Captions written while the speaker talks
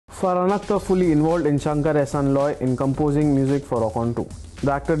Farhan Akhtar fully involved in Shankar Ehsaan Loy in composing music for Rock On 2.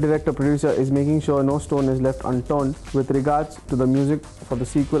 The actor, director, producer is making sure no stone is left unturned with regards to the music for the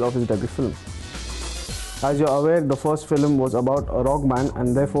sequel of his debut film. As you're aware, the first film was about a rock band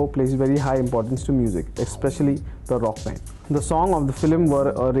and therefore placed very high importance to music, especially the rock band. The songs of the film were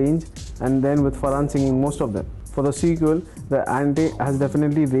arranged and then with Farhan singing most of them. For the sequel, the ante has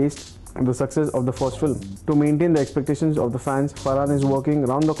definitely raised the success of the first film. To maintain the expectations of the fans, Farhan is working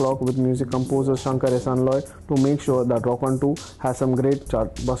round the clock with music composer Shankar Ehsaan Loy to make sure that Rock On 2 has some great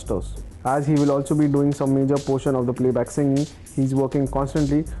chart busters. As he will also be doing some major portion of the playback singing, he is working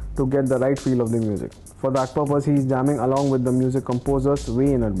constantly to get the right feel of the music. For that purpose, he is jamming along with the music composers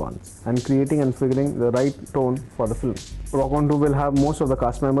way in advance and creating and figuring the right tone for the film. Rock On 2 will have most of the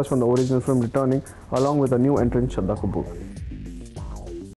cast members from the original film returning along with a new entrant Shraddha Kapoor.